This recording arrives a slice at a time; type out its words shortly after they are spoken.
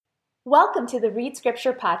Welcome to the Read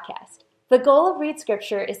Scripture podcast. The goal of Read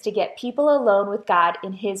Scripture is to get people alone with God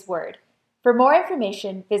in His Word. For more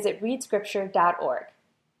information, visit readscripture.org.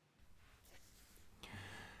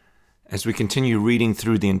 As we continue reading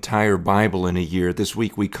through the entire Bible in a year, this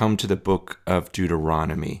week we come to the book of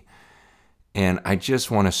Deuteronomy. And I just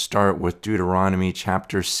want to start with Deuteronomy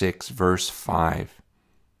chapter 6, verse 5.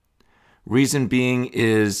 Reason being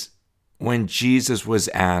is when Jesus was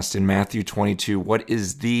asked in Matthew 22, what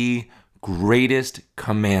is the greatest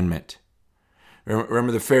commandment?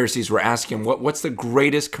 Remember the Pharisees were asking him, what's the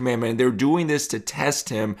greatest commandment? And they're doing this to test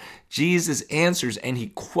him. Jesus answers, and he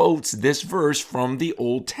quotes this verse from the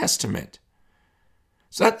Old Testament.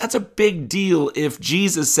 So that's a big deal if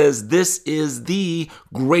Jesus says this is the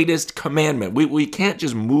greatest commandment. We can't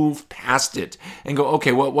just move past it and go,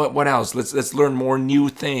 okay, what else? Let's learn more new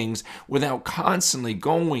things without constantly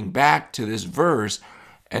going back to this verse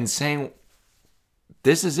and saying,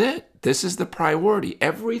 this is it. This is the priority.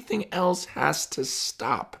 Everything else has to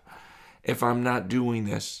stop if I'm not doing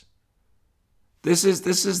this. This is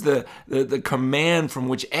the command from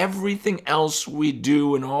which everything else we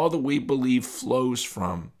do and all that we believe flows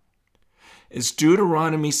from. It's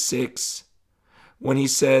Deuteronomy 6 when he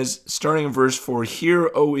says, starting in verse 4, "Hear,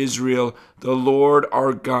 O Israel, the Lord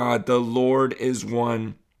our God, the Lord is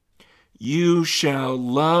one. You shall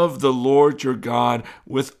love the Lord your God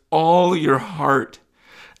with all your heart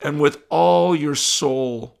and with all your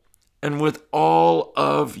soul and with all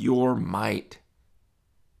of your might."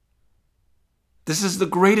 This is the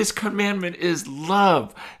greatest commandment, is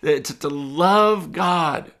love, to love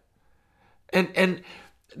God. And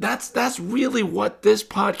that's really what this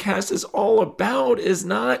podcast is all about. It's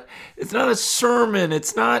not a sermon.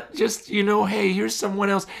 It's not just, hey, here's someone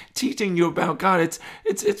else teaching you about God.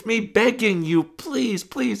 It's me begging you, please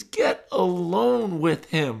get alone with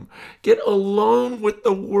him. Get alone with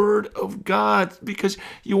the Word of God because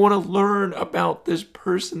you want to learn about this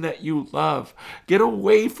person that you love. Get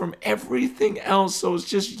away from everything else so it's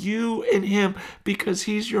just you and him because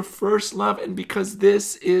he's your first love and because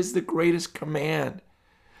this is the greatest command.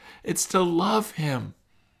 It's to love him.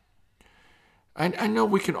 I know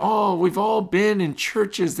we've all been in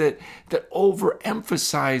churches that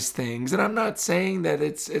overemphasize things. And I'm not saying that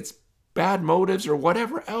it's bad motives or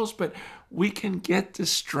whatever else, but we can get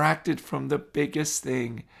distracted from the biggest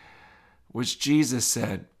thing, which Jesus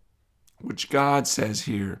said, which God says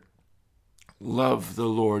here. Love the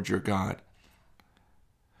Lord your God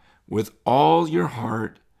with all your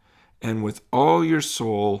heart and with all your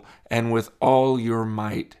soul and with all your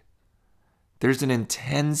might. There's an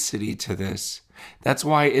intensity to this. That's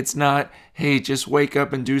why it's not, hey, just wake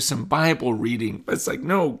up and do some Bible reading. But it's like,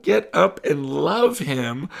 no, get up and love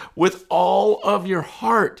him with all of your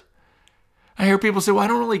heart. I hear people say, well, I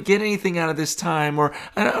don't really get anything out of this time, or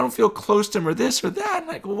I don't feel close to him, or this or that.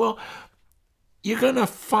 And I go, well, you're going to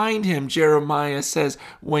find him, Jeremiah says,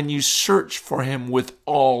 when you search for him with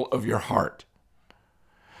all of your heart.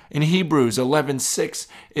 In Hebrews 11:6,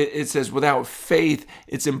 it says, without faith,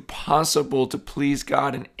 it's impossible to please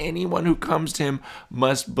God, and anyone who comes to him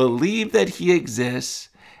must believe that he exists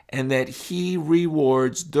and that he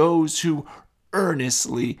rewards those who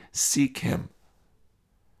earnestly seek him.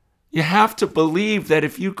 You have to believe that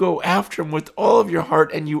if you go after him with all of your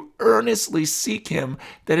heart and you earnestly seek him,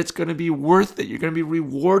 that it's going to be worth it. You're going to be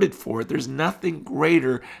rewarded for it. There's nothing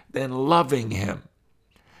greater than loving him.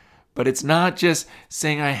 But it's not just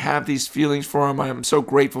saying, I have these feelings for him, I'm so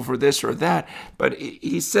grateful for this or that. But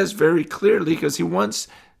he says very clearly, because he wants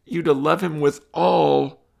you to love him with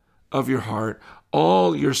all of your heart,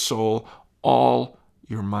 all your soul, all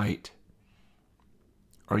your might.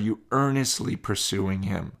 Are you earnestly pursuing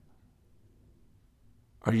him?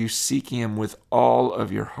 Are you seeking him with all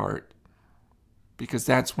of your heart? Because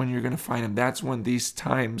that's when you're going to find him. That's when these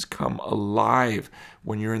times come alive,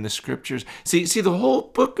 when you're in the scriptures. See, the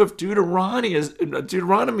whole book of Deuteronomy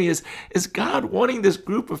is God wanting this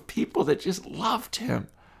group of people that just loved him,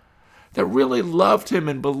 that really loved him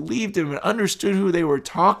and believed him and understood who they were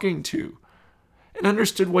talking to and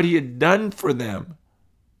understood what he had done for them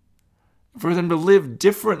to live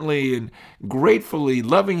differently and gratefully,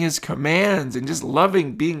 loving his commands and just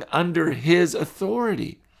loving being under his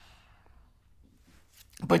authority.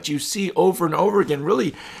 But you see over and over again,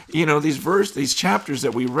 really, these chapters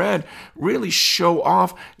that we read really show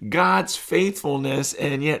off God's faithfulness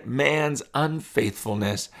and yet man's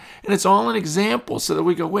unfaithfulness. And it's all an example so that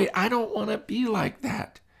we go, wait, I don't want to be like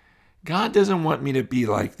that. God doesn't want me to be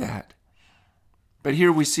like that. But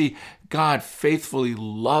here we see God faithfully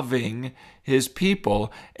loving his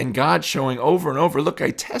people, and God showing over and over, look, I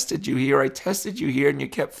tested you here, and you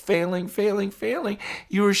kept failing.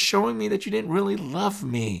 You were showing me that you didn't really love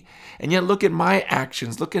me. And yet look at my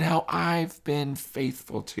actions. Look at how I've been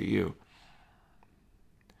faithful to you.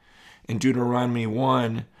 In Deuteronomy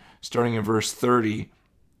 1, starting in verse 30,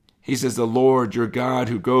 he says, the Lord your God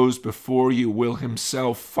who goes before you will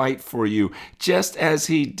himself fight for you, just as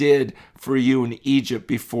he did for you in Egypt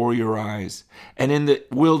before your eyes. And in the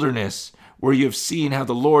wilderness, where you have seen how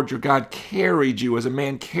the Lord your God carried you as a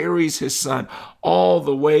man carries his son all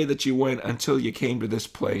the way that you went until you came to this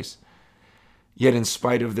place. Yet in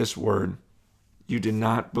spite of this word, you did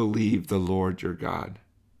not believe the Lord your God.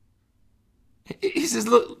 He says,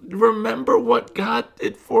 look, remember what God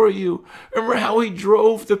did for you. Remember how he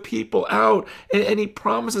drove the people out. And he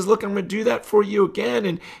promises, look, I'm going to do that for you again.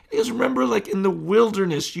 And he goes, remember, like in the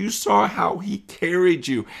wilderness, you saw how he carried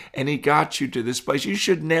you and he got you to this place. You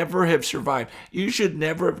should never have survived. You should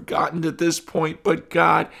never have gotten to this point, but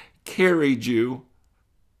God carried you.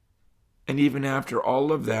 And even after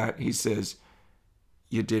all of that, he says,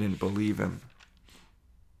 you didn't believe him.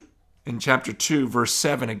 In chapter 2, verse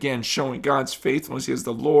 7, again, showing God's faithfulness, he says,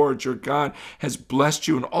 the Lord, your God, has blessed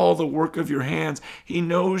you in all the work of your hands. He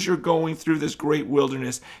knows you're going through this great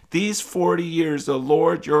wilderness. These 40 years, the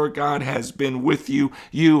Lord, your God, has been with you.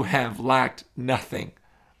 You have lacked nothing.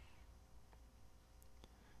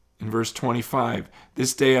 In verse 25,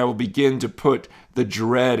 this day I will begin to put the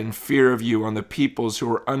dread and fear of you on the peoples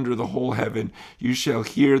who are under the whole heaven. You shall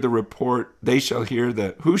hear the report, who shall hear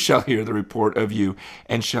the report of you,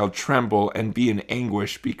 and shall tremble and be in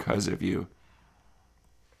anguish because of you.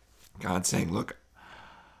 God saying, look,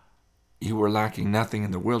 you were lacking nothing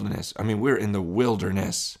in the wilderness. I mean, we're in the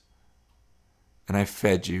wilderness. And I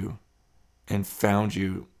fed you and found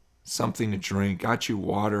you something to drink, got you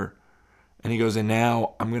water. And he goes, and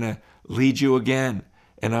now I'm going to lead you again.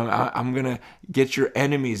 And I'm going to get your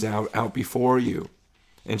enemies out before you.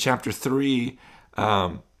 In chapter 3,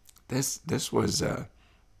 this was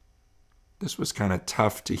kind of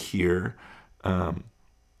tough to hear.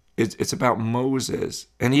 It's about Moses.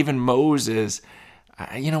 And even Moses,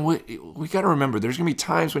 we got to remember, there's going to be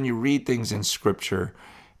times when you read things in Scripture,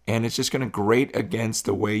 and it's just going to grate against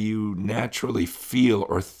the way you naturally feel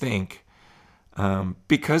or think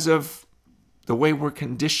because of the way we're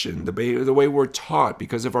conditioned, the way we're taught,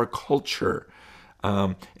 because of our culture.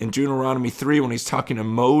 In Deuteronomy 3, when he's talking to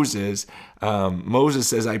Moses, Moses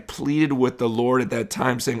says, I pleaded with the Lord at that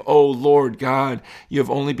time, saying, oh, Lord God, you have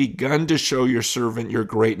only begun to show your servant your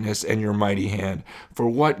greatness and your mighty hand. For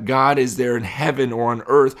what God is there in heaven or on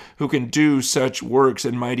earth who can do such works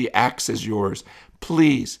and mighty acts as yours?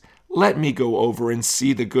 Please, let me go over and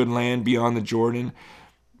see the good land beyond the Jordan,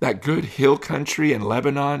 that good hill country in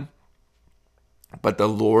Lebanon. But the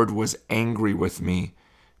Lord was angry with me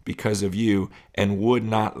because of you and would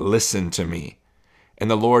not listen to me.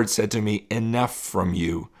 And the Lord said to me, enough from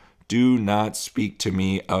you. Do not speak to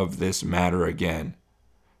me of this matter again.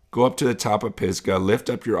 Go up to the top of Pisgah, lift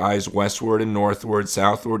up your eyes westward and northward,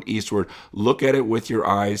 southward, eastward. Look at it with your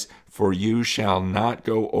eyes, for you shall not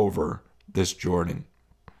go over this Jordan.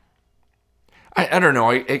 I don't know.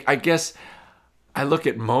 I guess I look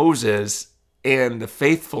at Moses and the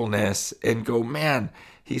faithfulness and go, man,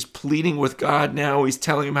 he's pleading with God now. He's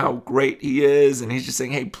telling him how great he is. And he's just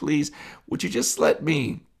saying, hey, please, would you just let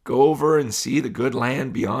me go over and see the good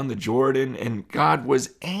land beyond the Jordan? And God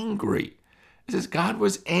was angry. It says God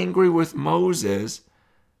was angry with Moses.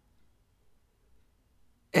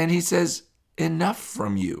 And he says, enough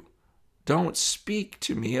from you. Don't speak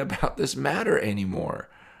to me about this matter anymore.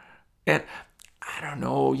 And I don't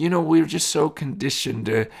know, we're just so conditioned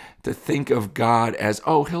to think of God as,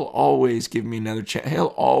 oh, he'll always give me another chance. He'll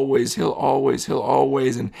always.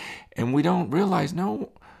 And we don't realize,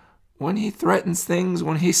 no, when he threatens things,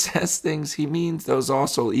 when he says things, he means those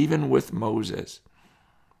also, even with Moses.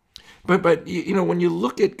 But when you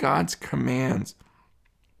look at God's commands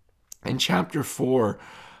in chapter 4,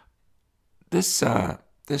 this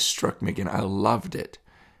struck me again. I loved it.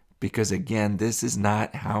 Because again, this is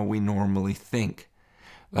not how we normally think.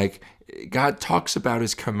 Like, God talks about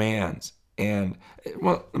his commands. And,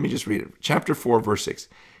 well, let me just read it. Chapter 4, verse 6.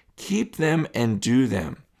 Keep them and do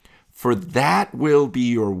them, for that will be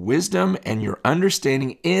your wisdom and your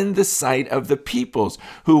understanding in the sight of the peoples,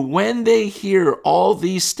 who when they hear all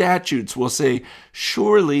these statutes will say,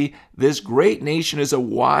 surely this great nation is a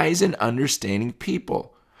wise and understanding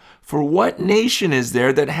people. For what nation is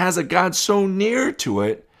there that has a God so near to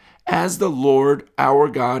it as the Lord our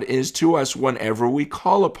God is to us whenever we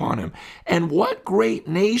call upon him. And what great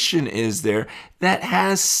nation is there that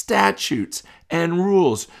has statutes and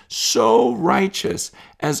rules so righteous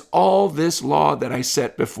as all this law that I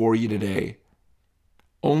set before you today?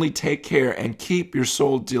 Only take care and keep your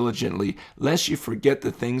soul diligently, lest you forget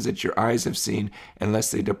the things that your eyes have seen, and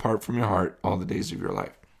lest they depart from your heart all the days of your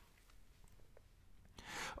life.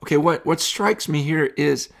 Okay, what strikes me here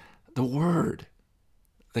is the word,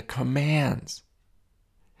 the commands.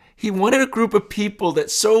 He wanted a group of people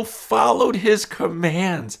that so followed his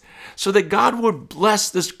commands so that God would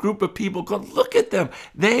bless this group of people. God, look at them.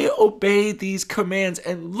 They obey these commands,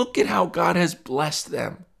 and look at how God has blessed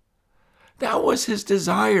them. That was his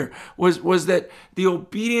desire, was that the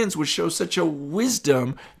obedience would show such a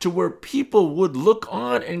wisdom to where people would look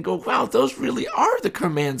on and go, wow, those really are the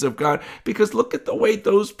commands of God. Because look at the way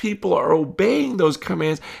those people are obeying those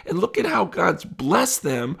commands, and look at how God's blessed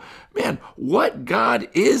them. Man, what God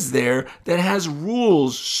is there that has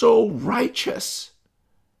rules so righteous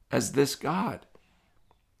as this God?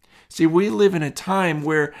 See, we live in a time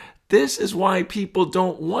where this is why people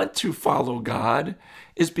don't want to follow God,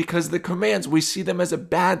 is because the commands, we see them as a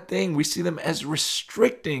bad thing. We see them as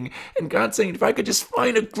restricting. And God's saying, if I could just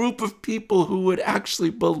find a group of people who would actually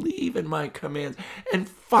believe in my commands and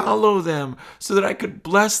follow them so that I could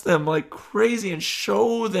bless them like crazy and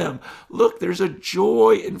show them, look, there's a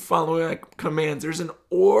joy in following my commands. There's an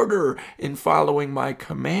order in following my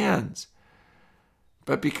commands.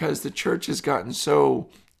 But because the church has gotten so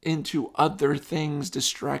into other things,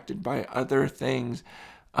 distracted by other things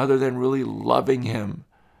other than really loving him.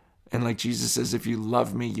 And like Jesus says, if you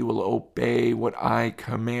love me, you will obey what I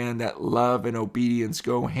command. That love and obedience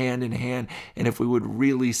go hand in hand. And if we would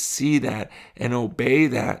really see that and obey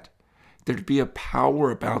that, there'd be a power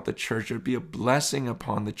about the church. There'd be a blessing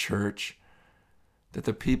upon the church, that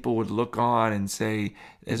the people would look on and say,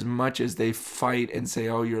 as much as they fight and say,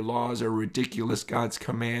 oh, your laws are ridiculous, God's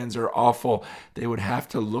commands are awful, they would have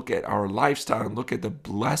to look at our lifestyle and look at the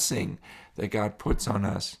blessing that God puts on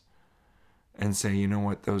us and say, you know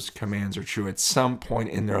what, those commands are true at some point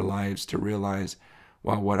in their lives, to realize,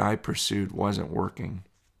 wow, what I pursued wasn't working.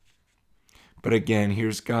 But again,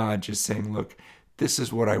 here's God just saying, look, this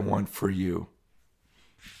is what I want for you.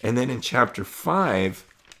 And then in chapter 5,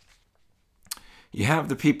 you have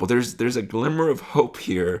the people. There's a glimmer of hope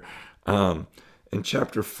here. In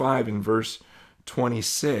chapter 5, in verse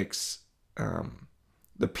 26,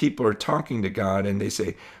 the people are talking to God, and they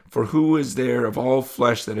say, for who is there of all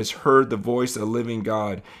flesh that has heard the voice of the living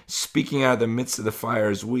God speaking out of the midst of the fire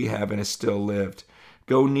as we have and has still lived?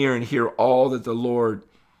 Go near and hear all that the Lord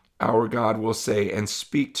our God will say, and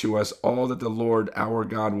speak to us all that the Lord our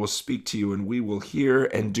God will speak to you, and we will hear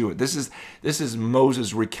and do it. This is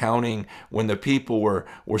Moses recounting when the people were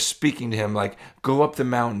speaking to him, like, go up the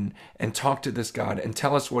mountain and talk to this God and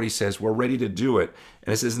tell us what he says. We're ready to do it.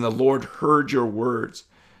 And it says, and the Lord heard your words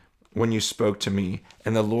when you spoke to me.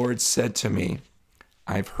 And the Lord said to me,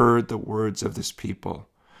 I've heard the words of this people,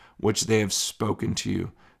 which they have spoken to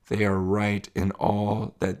you. They are right in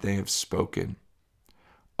all that they have spoken.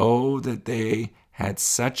 Oh, that they had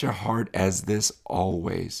such a heart as this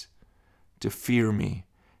always, to fear me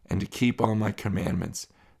and to keep all my commandments,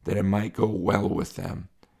 that it might go well with them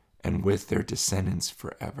and with their descendants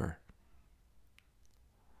forever.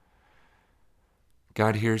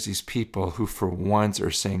 God hears these people who for once are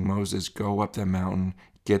saying, Moses, go up the mountain,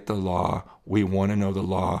 get the law. We want to know the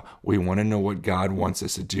law. We want to know what God wants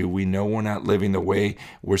us to do. We know we're not living the way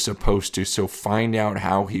we're supposed to, so find out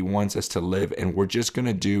how he wants us to live, and we're just going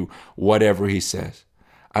to do whatever he says.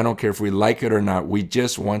 I don't care if we like it or not. We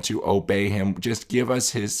just want to obey him. Just give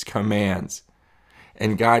us his commands.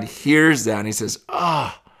 And God hears that, and he says,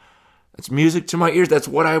 that's music to my ears. That's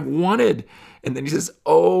what I wanted. And then he says,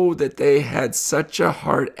 oh, that they had such a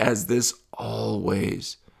heart as this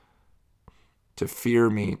always, to fear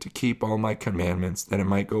me, to keep all my commandments, that it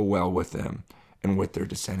might go well with them and with their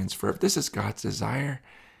descendants forever. This is God's desire.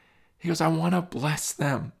 He goes, I want to bless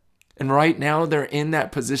them. And right now they're in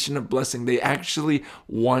that position of blessing. They actually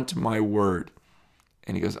want my word.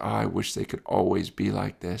 And he goes, I wish they could always be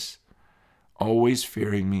like this, always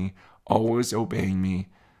fearing me, always obeying me,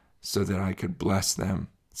 so that I could bless them,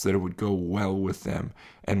 so that it would go well with them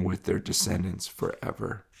and with their descendants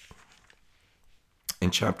forever. In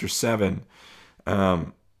chapter 7,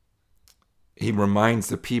 he reminds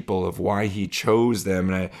the people of why he chose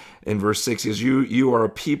them. And in verse 6, he says, you are a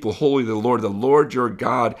people holy to the Lord. The Lord your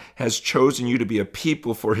God has chosen you to be a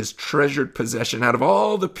people for his treasured possession out of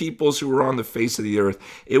all the peoples who were on the face of the earth.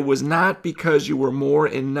 It was not because you were more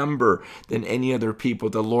in number than any other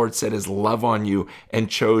people. The Lord set his love on you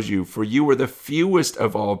and chose you, for you were the fewest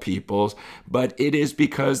of all peoples, but it is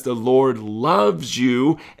because the Lord loves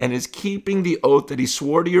you and is keeping the oath that he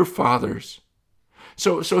swore to your fathers.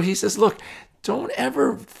 So he says, look, don't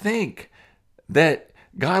ever think that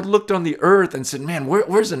God looked on the earth and said, man,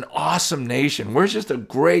 where's an awesome nation? Where's just a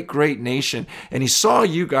great, great nation? And he saw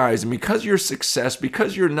you guys, and because of your success,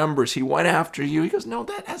 because of your numbers, he went after you. He goes, no,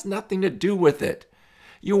 that has nothing to do with it.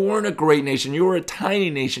 You weren't a great nation. You were a tiny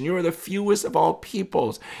nation. You were the fewest of all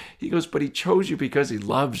peoples. He goes, but he chose you because he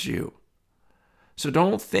loves you. So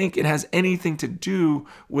don't think it has anything to do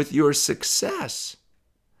with your success.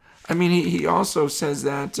 I mean, he also says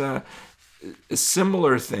that a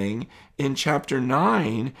similar thing in chapter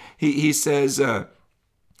 9. He says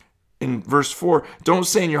in verse 4, don't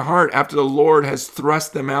say in your heart after the Lord has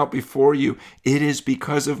thrust them out before you, it is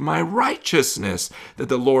because of my righteousness that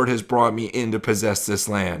the Lord has brought me in to possess this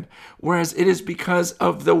land. Whereas it is because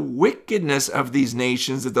of the wickedness of these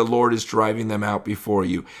nations that the Lord is driving them out before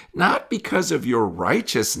you. Not because of your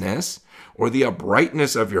righteousness or the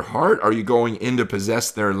uprightness of your heart are you going in to possess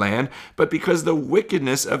their land, but because the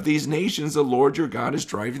wickedness of these nations, the Lord your God is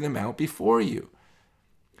driving them out before you.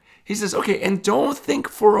 He says, okay, and don't think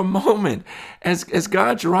for a moment, as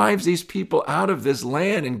God drives these people out of this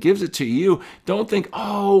land and gives it to you, don't think,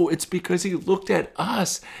 oh, it's because he looked at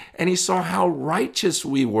us and he saw how righteous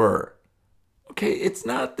we were. Okay, it's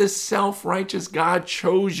not this self-righteous God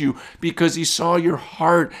chose you because he saw your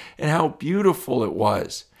heart and how beautiful it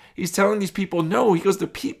was. He's telling these people, no, he goes, the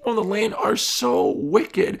people in the land are so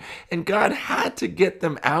wicked and God had to get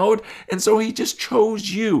them out. And so he just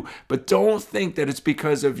chose you. But don't think that it's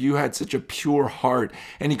because of you had such a pure heart.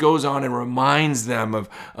 And he goes on and reminds them of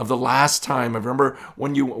the last time. I remember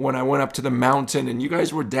when I went up to the mountain and you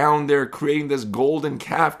guys were down there creating this golden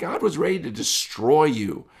calf. God was ready to destroy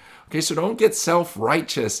you. Okay, so don't get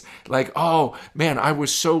self-righteous like, oh man, I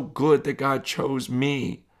was so good that God chose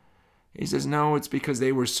me. He says, no, it's because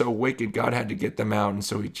they were so wicked, God had to get them out, and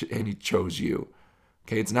so he chose you.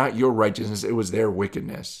 Okay, it's not your righteousness, it was their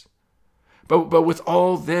wickedness. But with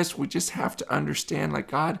all this, we just have to understand, like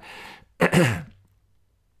God,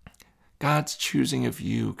 God's choosing of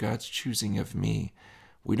you, God's choosing of me.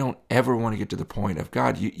 We don't ever want to get to the point of,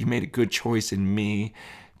 God, you made a good choice in me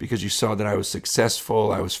because you saw that I was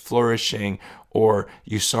successful, I was flourishing, or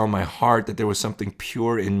you saw my heart, that there was something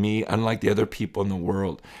pure in me, unlike the other people in the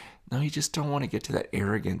world. No, you just don't want to get to that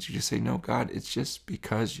arrogance. You just say, no, God, it's just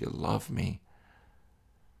because you love me.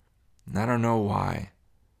 And I don't know why.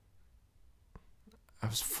 I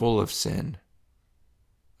was full of sin.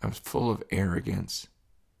 I was full of arrogance.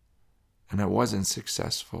 And I wasn't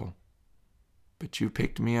successful. But you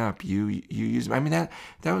picked me up. You used me. I mean, that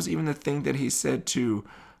was even the thing that he said to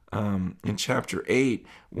in chapter 8,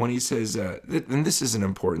 when he says, and this is an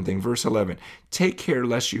important thing, verse 11, take care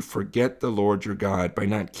lest you forget the Lord your God by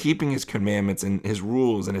not keeping his commandments and his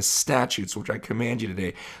rules and his statutes, which I command you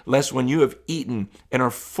today, lest when you have eaten and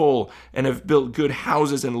are full and have built good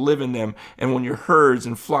houses and live in them, and when your herds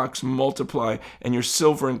and flocks multiply and your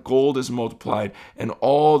silver and gold is multiplied and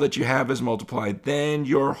all that you have is multiplied, then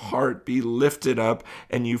your heart be lifted up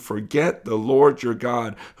and you forget the Lord your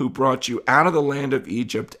God who brought you out of the land of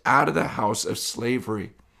Egypt, out of the house of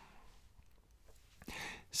slavery.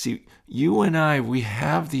 See, you and I, we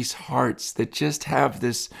have these hearts that just have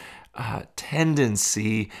this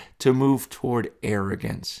tendency to move toward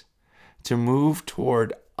arrogance, to move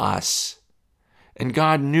toward us. And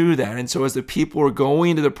God knew that. And so as the people were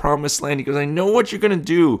going to the promised land, he goes, I know what you're going to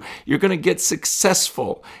do. You're going to get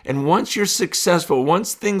successful. And once you're successful,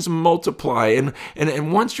 once things multiply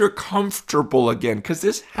and once you're comfortable again, because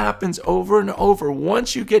this happens over and over.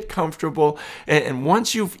 Once you get comfortable and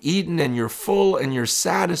once you've eaten and you're full and you're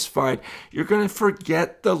satisfied, you're going to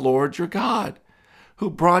forget the Lord your God who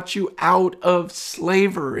brought you out of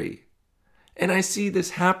slavery. And I see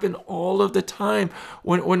this happen all of the time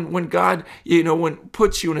when God,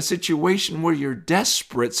 puts you in a situation where you're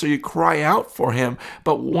desperate, so you cry out for him.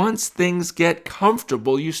 But once things get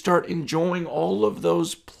comfortable, you start enjoying all of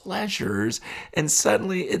those pleasures. And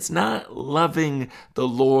suddenly it's not loving the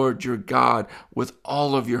Lord your God with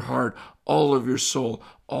all of your heart, all of your soul,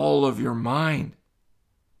 all of your mind.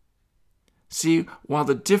 See, while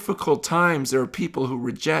the difficult times, there are people who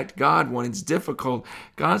reject God when it's difficult.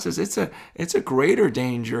 God says it's a greater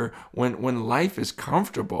danger when life is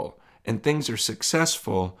comfortable and things are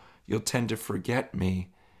successful you'll tend to forget me,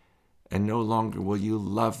 and no longer will you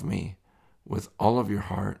love me with all of your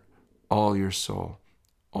heart, all your soul,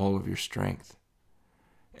 all of your strength.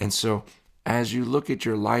 And so as you look at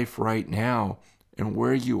your life right now and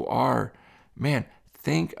where you are, man,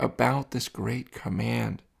 think about this great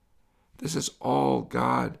command. This is all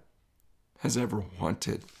God has ever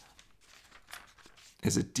wanted,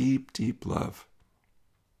 is a deep, deep love.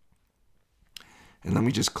 And let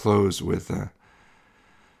me just close with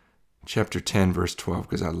chapter 10, verse 12,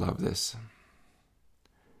 because I love this.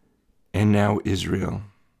 And now, Israel,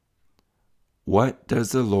 what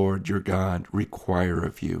does the Lord your God require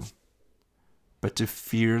of you, but to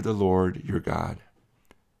fear the Lord your God,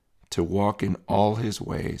 to walk in all his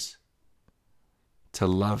ways, to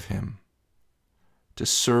love him, to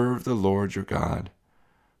serve the Lord your God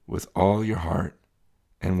with all your heart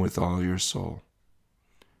and with all your soul,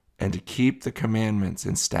 and to keep the commandments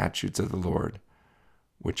and statutes of the Lord,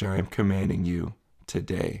 which I am commanding you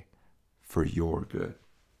today for your good.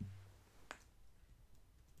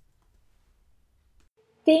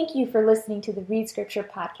 Thank you for listening to the Read Scripture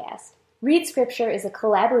podcast. Read Scripture is a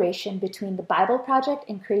collaboration between the Bible Project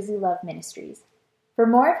and Crazy Love Ministries. For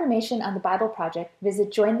more information on the Bible Project,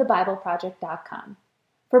 visit jointhebibleproject.com.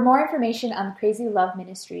 For more information on Crazy Love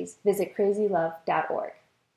Ministries, visit crazylove.org.